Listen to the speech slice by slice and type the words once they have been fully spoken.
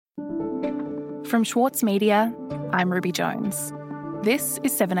From Schwartz Media, I'm Ruby Jones. This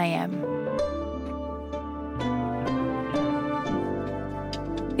is 7am.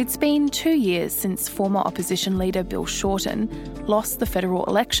 It's been 2 years since former opposition leader Bill Shorten lost the federal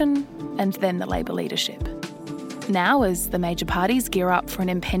election and then the Labor leadership. Now, as the major parties gear up for an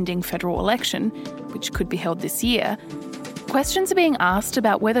impending federal election, which could be held this year, questions are being asked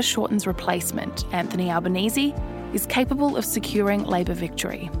about whether Shorten's replacement, Anthony Albanese, is capable of securing Labor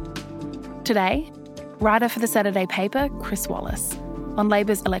victory. Today, writer for the Saturday paper, Chris Wallace, on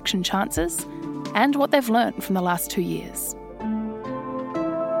Labor's election chances and what they've learnt from the last 2 years.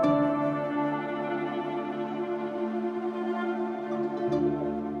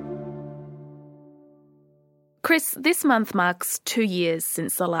 Chris, this month marks 2 years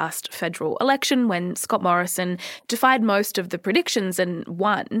since the last federal election when Scott Morrison defied most of the predictions and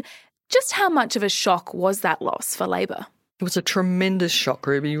won. Just how much of a shock was that loss for Labor? It was a tremendous shock,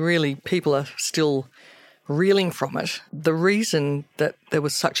 Ruby. Really, people are still reeling from it. The reason that there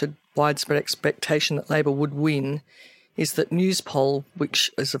was such a widespread expectation that Labor would win is that Newspoll, which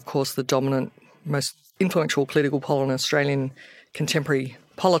is, of course, the dominant, most influential political poll in Australian contemporary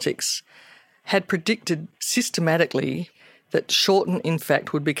politics, had predicted systematically that Shorten, in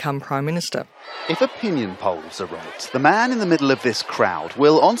fact, would become Prime Minister. If opinion polls are right, the man in the middle of this crowd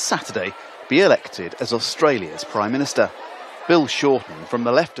will, on Saturday, be elected as Australia's Prime Minister. Bill Shorten from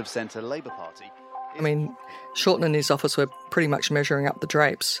the left-of-centre Labor Party. I mean, Shorten and his office were pretty much measuring up the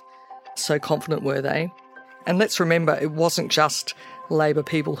drapes. So confident were they. And let's remember, it wasn't just Labor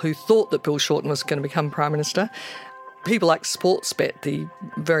people who thought that Bill Shorten was going to become Prime Minister. People like Sportsbet, the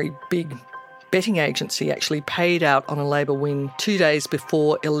very big betting agency, actually paid out on a Labor win 2 days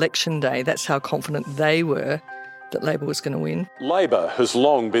before election day. That's how confident they were that Labor was going to win. Labor has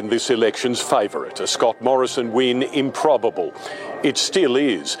long been this election's favourite. A Scott Morrison win improbable. It still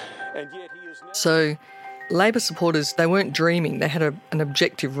is. And yet he is now... So Labor supporters, they weren't dreaming. They had an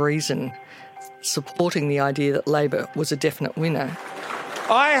objective reason supporting the idea that Labor was a definite winner.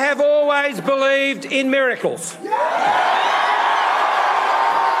 I have always believed in miracles.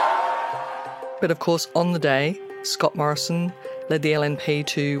 But of course, on the day, Scott Morrison led the LNP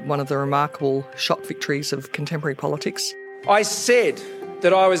to one of the remarkable shock victories of contemporary politics. I said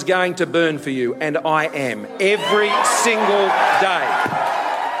that I was going to burn for you, and I am, every single day.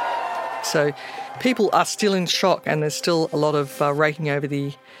 So people are still in shock, and there's still a lot of raking over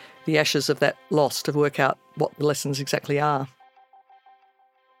the ashes of that loss to work out what the lessons exactly are.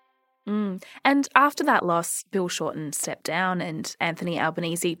 And after that loss, Bill Shorten stepped down and Anthony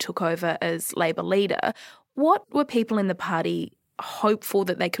Albanese took over as Labor leader. What were people in the party hopeful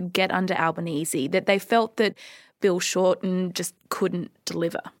that they could get under Albanese, that they felt that Bill Shorten just couldn't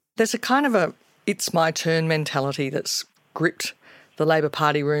deliver? There's a kind of a it's my turn mentality that's gripped the Labor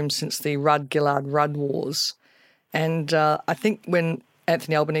Party room since the Rudd-Gillard-Rudd wars. And I think when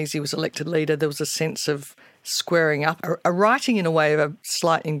Anthony Albanese was elected leader, there was a sense of squaring up, a writing in a way of a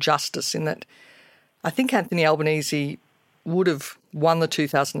slight injustice in that I think Anthony Albanese would have won the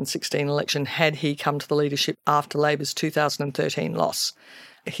 2016 election had he come to the leadership after Labor's 2013 loss.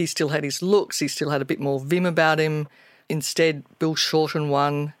 He still had his looks, he still had a bit more vim about him. Instead, Bill Shorten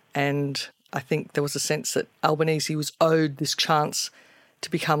won, and I think there was a sense that Albanese was owed this chance to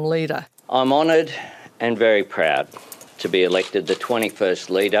become leader. I'm honoured and very proud to be elected the 21st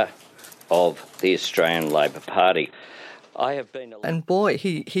leader of the Australian Labor Party. I have been... And boy,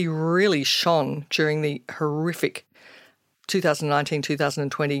 he really shone during the horrific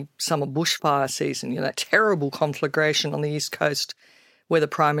 2019-2020 summer bushfire season, that terrible conflagration on the East Coast where the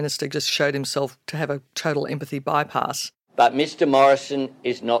Prime Minister just showed himself to have a total empathy bypass. But Mr Morrison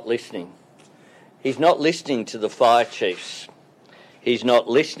is not listening. He's not listening to the fire chiefs. He's not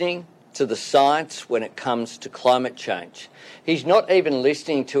listening to the science when it comes to climate change. He's not even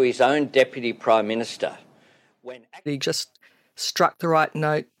listening to his own Deputy Prime Minister. He just struck the right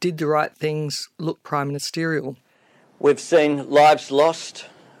note, did the right things, looked prime ministerial. We've seen lives lost.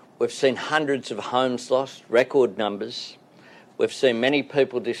 We've seen hundreds of homes lost, record numbers. We've seen many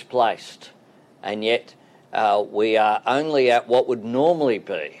people displaced. And yet we are only at what would normally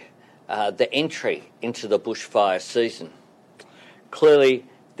be the entry into the bushfire season. Clearly,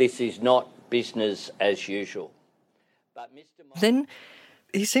 this is not business as usual. But then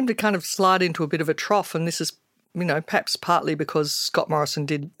he seemed to kind of slide into a bit of a trough, and this is, perhaps partly because Scott Morrison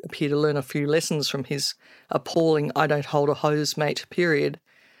did appear to learn a few lessons from his appalling I don't hold a hose mate period.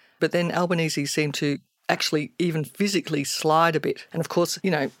 But then Albanese seemed to actually even physically slide a bit. And of course,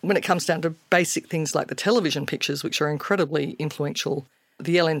 when it comes down to basic things like the television pictures, which are incredibly influential,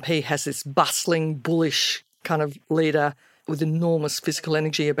 the LNP has this bustling, bullish kind of leader with enormous physical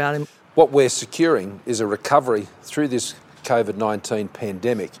energy about him. What we're securing is a recovery through this COVID-19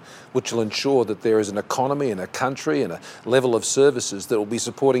 pandemic, which will ensure that there is an economy and a country and a level of services that will be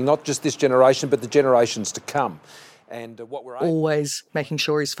supporting not just this generation, but the generations to come. And what we're always making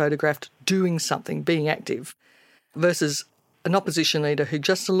sure he's photographed doing something, being active, versus an opposition leader who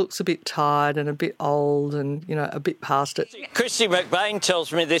just looks a bit tired and a bit old and, a bit past it. Christy McBain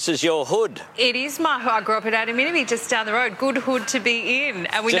tells me this is your hood. It is my hood. I grew up at Adaminaby, just down the road. Good hood to be in.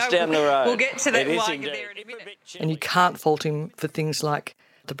 And we just know down the road. We'll get to that it while is you're there in a minute. And you can't fault him for things like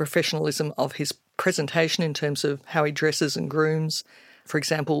the professionalism of his presentation in terms of how he dresses and grooms. For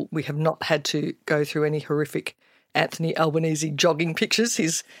example, we have not had to go through any horrific Anthony Albanese jogging pictures.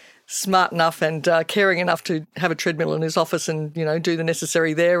 He's smart enough and caring enough to have a treadmill in his office and, do the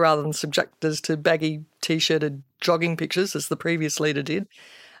necessary there rather than subject us to baggy T-shirted jogging pictures as the previous leader did.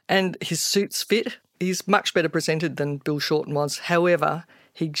 And his suits fit. He's much better presented than Bill Shorten was. However,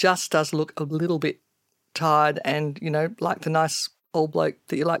 he just does look a little bit tired and, like the nice old bloke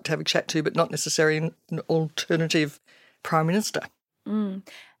that you like to have a chat to, but not necessarily an alternative Prime Minister. Mm.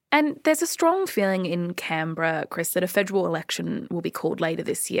 And there's a strong feeling in Canberra, Chris, that a federal election will be called later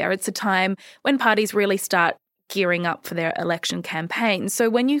this year. It's a time when parties really start gearing up for their election campaigns. So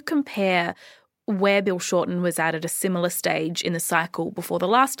when you compare where Bill Shorten was at a similar stage in the cycle before the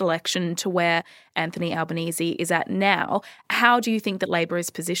last election to where Anthony Albanese is at now, how do you think that Labor is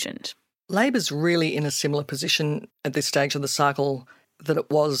positioned? Labor's really in a similar position at this stage of the cycle that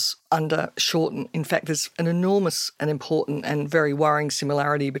it was under Shorten. In fact, there's an enormous and important and very worrying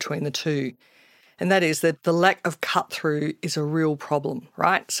similarity between the two. And that is that the lack of cut-through is a real problem,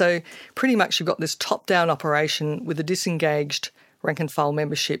 right? So pretty much you've got this top-down operation with a disengaged rank-and-file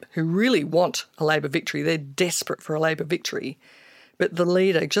membership who really want a Labor victory. They're desperate for a Labor victory. But the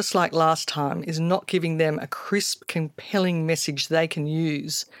leader, just like last time, is not giving them a crisp, compelling message they can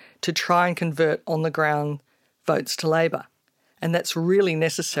use to try and convert on-the-ground votes to Labor. And that's really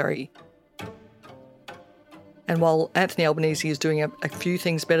necessary. And while Anthony Albanese is doing a few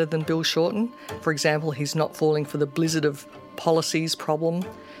things better than Bill Shorten, for example, he's not falling for the blizzard of policies problem.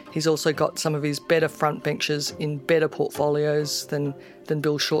 He's also got some of his better front benchers in better portfolios than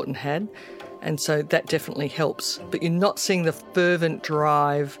Bill Shorten had. And so that definitely helps. But you're not seeing the fervent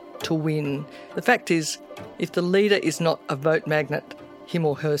drive to win. The fact is, if the leader is not a vote magnet, him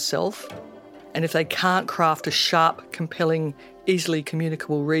or herself, and if they can't craft a sharp, compelling, easily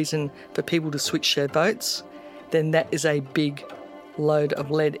communicable reason for people to switch their votes, then that is a big load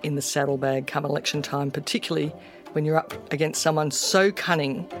of lead in the saddlebag come election time, particularly when you're up against someone so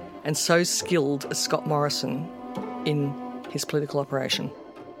cunning and so skilled as Scott Morrison in his political operation.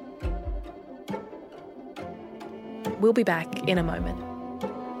 We'll be back in a moment.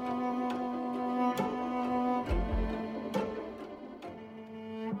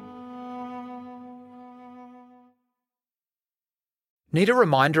 Need a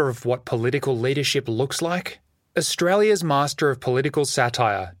reminder of what political leadership looks like? Australia's master of political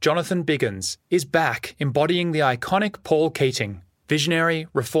satire, Jonathan Biggins, is back embodying the iconic Paul Keating, visionary,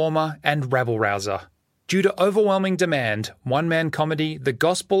 reformer and rabble-rouser. Due to overwhelming demand, one-man comedy The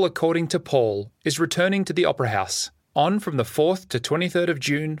Gospel According to Paul is returning to the Opera House, on from the 4th to 23rd of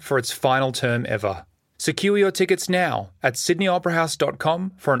June for its final term ever. Secure your tickets now at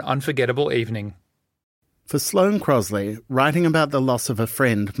sydneyoperahouse.com for an unforgettable evening. For Sloane Crosley, writing about the loss of a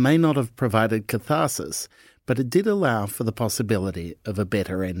friend may not have provided catharsis, but it did allow for the possibility of a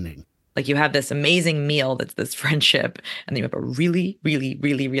better ending. Like, you have this amazing meal that's this friendship, and then you have a really, really,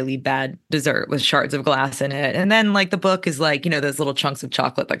 really, really bad dessert with shards of glass in it. And then, the book is those little chunks of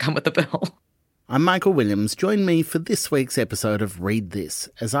chocolate that come with the bill. I'm Michael Williams. Join me for this week's episode of Read This,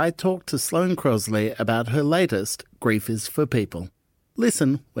 as I talk to Sloane Crosley about her latest, Grief is for People.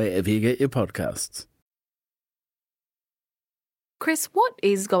 Listen wherever you get your podcasts. Chris, what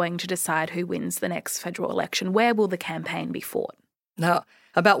is going to decide who wins the next federal election? Where will the campaign be fought? Now,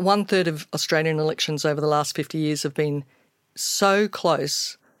 about 1/3 of Australian elections over the last 50 years have been so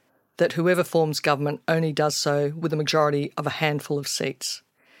close that whoever forms government only does so with a majority of a handful of seats.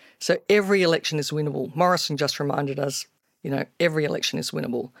 So every election is winnable. Morrison just reminded us, every election is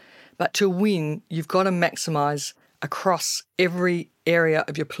winnable. But to win, you've got to maximise across every area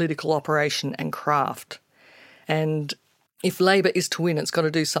of your political operation and craft. And if Labor is to win, it's got to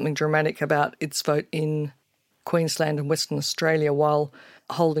do something dramatic about its vote in Queensland and Western Australia while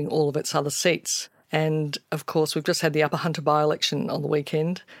holding all of its other seats. And, of course, we've just had the Upper Hunter by-election on the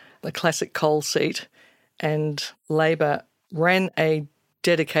weekend, the classic coal seat, and Labor ran a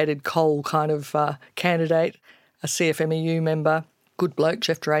dedicated coal kind of candidate, a CFMEU member, good bloke,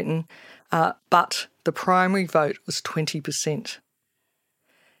 Jeff Drayton, but the primary vote was 20%.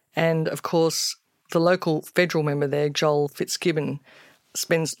 And, of course, the local federal member there, Joel Fitzgibbon,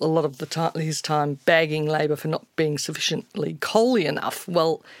 spends a lot of his time bagging Labor for not being sufficiently coaly enough.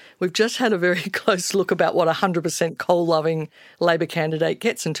 Well, we've just had a very close look about what a 100% coal-loving Labor candidate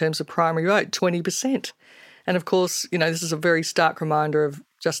gets in terms of primary vote, 20%. And, of course, this is a very stark reminder of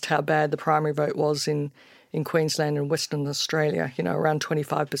just how bad the primary vote was in Queensland and Western Australia, around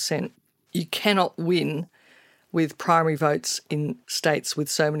 25%. You cannot win with primary votes in states with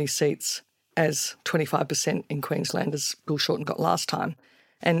so many seats as 25% in Queensland, as Bill Shorten got last time.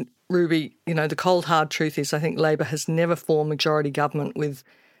 And Ruby, the cold hard truth is I think Labor has never formed majority government with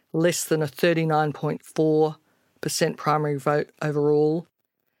less than a 39.4% primary vote overall.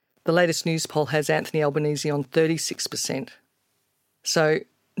 The latest news poll has Anthony Albanese on 36%. So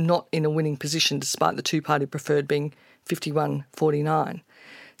not in a winning position despite the two-party preferred being 51-49.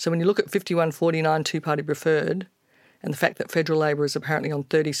 So when you look at 51-49 two-party preferred and the fact that federal Labor is apparently on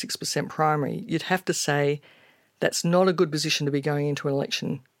 36% primary, you'd have to say that's not a good position to be going into an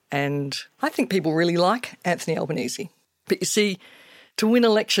election. And I think people really like Anthony Albanese. But you see, to win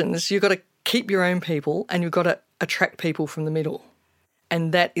elections, you've got to keep your own people and you've got to attract people from the middle.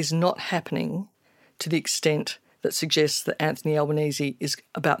 And that is not happening to the extent that suggests that Anthony Albanese is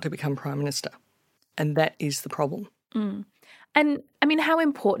about to become Prime Minister. And that is the problem. Mm. And, how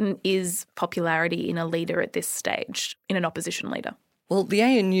important is popularity in a leader at this stage, in an opposition leader? Well, the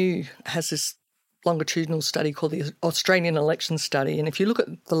ANU has this longitudinal study called the Australian Election Study, and if you look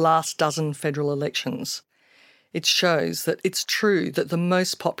at the last dozen federal elections, it shows that it's true that the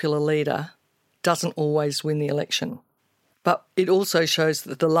most popular leader doesn't always win the election. But it also shows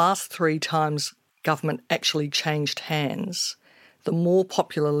that the last 3 times government actually changed hands, the more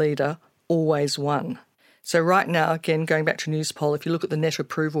popular leader always won. So right now, again, going back to Newspoll, if you look at the net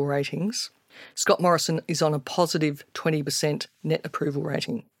approval ratings, Scott Morrison is on a positive 20% net approval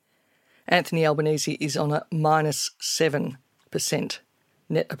rating. Anthony Albanese is on a minus 7%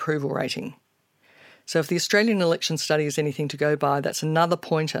 net approval rating. So if the Australian Election Study is anything to go by, that's another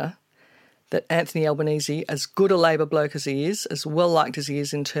pointer that Anthony Albanese, as good a Labor bloke as he is, as well-liked as he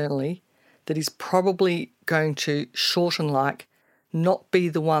is internally, that he's probably going to Shorten-like not be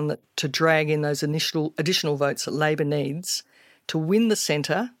the one to drag in those additional votes that Labor needs to win the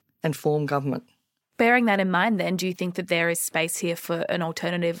centre and form government. Bearing that in mind then, do you think that there is space here for an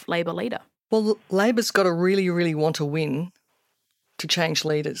alternative Labor leader? Well, Labor's got to really, really want to win to change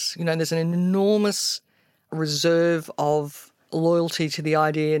leaders. There's an enormous reserve of loyalty to the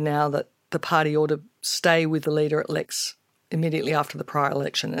idea now that the party ought to stay with the leader it elects immediately after the prior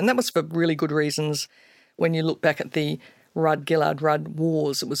election. And that was for really good reasons. When you look back at the Rudd-Gillard-Rudd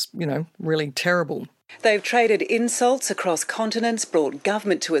wars, it was, really terrible. They've traded insults across continents, brought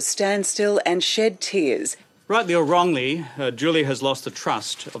government to a standstill and shed tears. Rightly or wrongly, Julia has lost the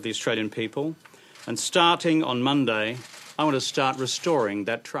trust of the Australian people. And starting on Monday, I want to start restoring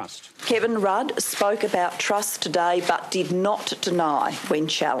that trust. Kevin Rudd spoke about trust today but did not deny when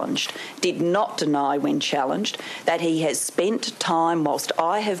challenged that he has spent time whilst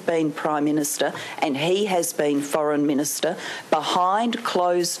I have been Prime Minister and he has been Foreign Minister behind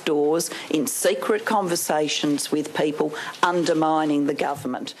closed doors in secret conversations with people undermining the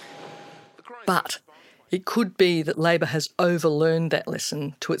government. But it could be that Labor has overlearned that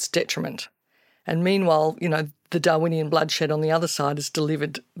lesson to its detriment. And meanwhile, the Darwinian bloodshed on the other side has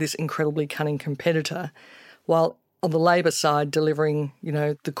delivered this incredibly cunning competitor, while on the Labor side delivering,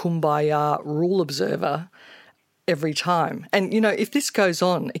 the kumbaya rule observer every time. And, if this goes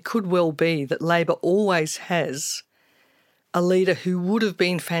on, it could well be that Labor always has a leader who would have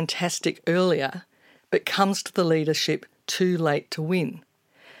been fantastic earlier, but comes to the leadership too late to win.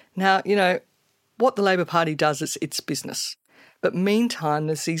 Now, what the Labor Party does is its business. But meantime,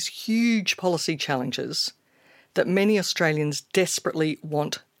 there's these huge policy challenges that many Australians desperately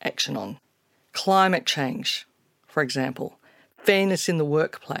want action on. Climate change, for example, fairness in the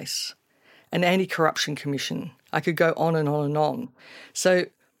workplace, an anti-corruption commission. I could go on and on and on. So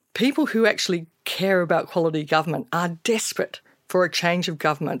people who actually care about quality government are desperate for a change of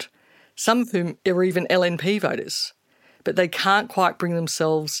government, some of whom are even LNP voters, but they can't quite bring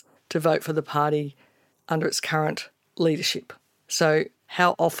themselves to vote for the party under its current leadership. So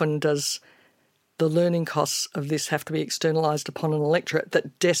how often does the learning costs of this have to be externalised upon an electorate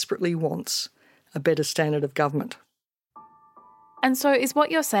that desperately wants a better standard of government? And so is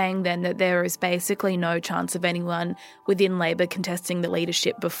what you're saying then that there is basically no chance of anyone within Labor contesting the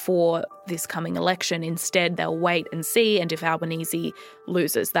leadership before this coming election? Instead, they'll wait and see, and if Albanese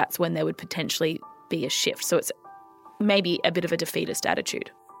loses, that's when there would potentially be a shift. So it's maybe a bit of a defeatist attitude.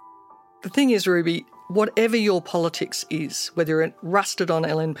 the thing is, Ruby, whatever your politics is, whether you're a rusted-on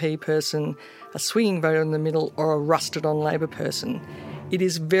LNP person, a swinging voter in the middle, or a rusted-on Labor person, it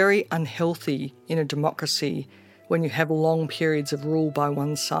is very unhealthy in a democracy when you have long periods of rule by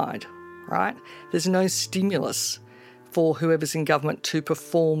one side, right? There's no stimulus for whoever's in government to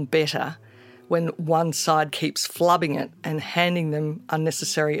perform better when one side keeps flubbing it and handing them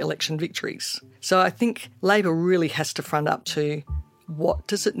unnecessary election victories. So I think Labor really has to front up to what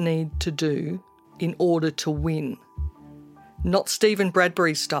does it need to do in order to win. Not Stephen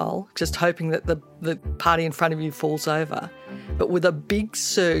Bradbury style, just hoping that the party in front of you falls over, but with a big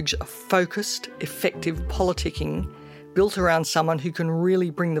surge of focused, effective politicking built around someone who can really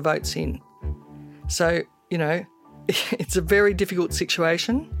bring the votes in. So, it's a very difficult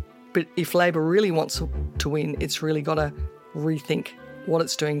situation, but if Labor really wants to win, it's really got to rethink what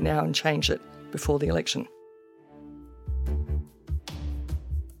it's doing now and change it before the election.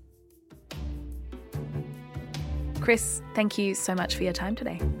 Chris, thank you so much for your time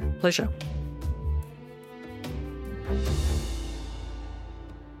today. Pleasure.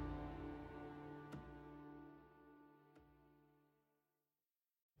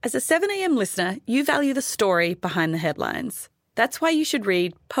 As a 7am listener, you value the story behind the headlines. That's why you should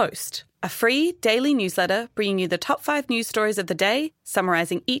read Post, a free daily newsletter bringing you the top 5 news stories of the day,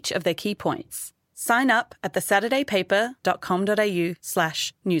 summarising each of their key points. Sign up at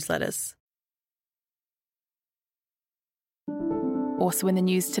thesaturdaypaper.com.au/newsletters. Also in the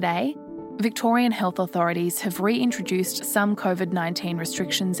news today, Victorian health authorities have reintroduced some COVID-19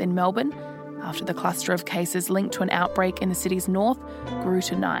 restrictions in Melbourne after the cluster of cases linked to an outbreak in the city's north grew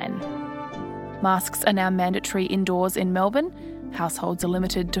to 9. Masks are now mandatory indoors in Melbourne, households are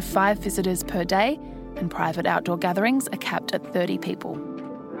limited to 5 visitors per day, and private outdoor gatherings are capped at 30 people.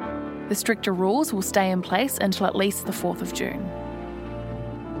 The stricter rules will stay in place until at least the 4th of June.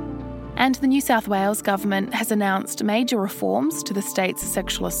 And the New South Wales government has announced major reforms to the state's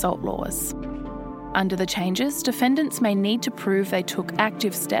sexual assault laws. Under the changes, defendants may need to prove they took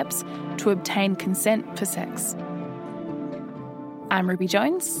active steps to obtain consent for sex. I'm Ruby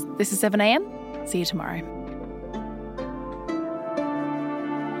Jones. This is 7am. See you tomorrow.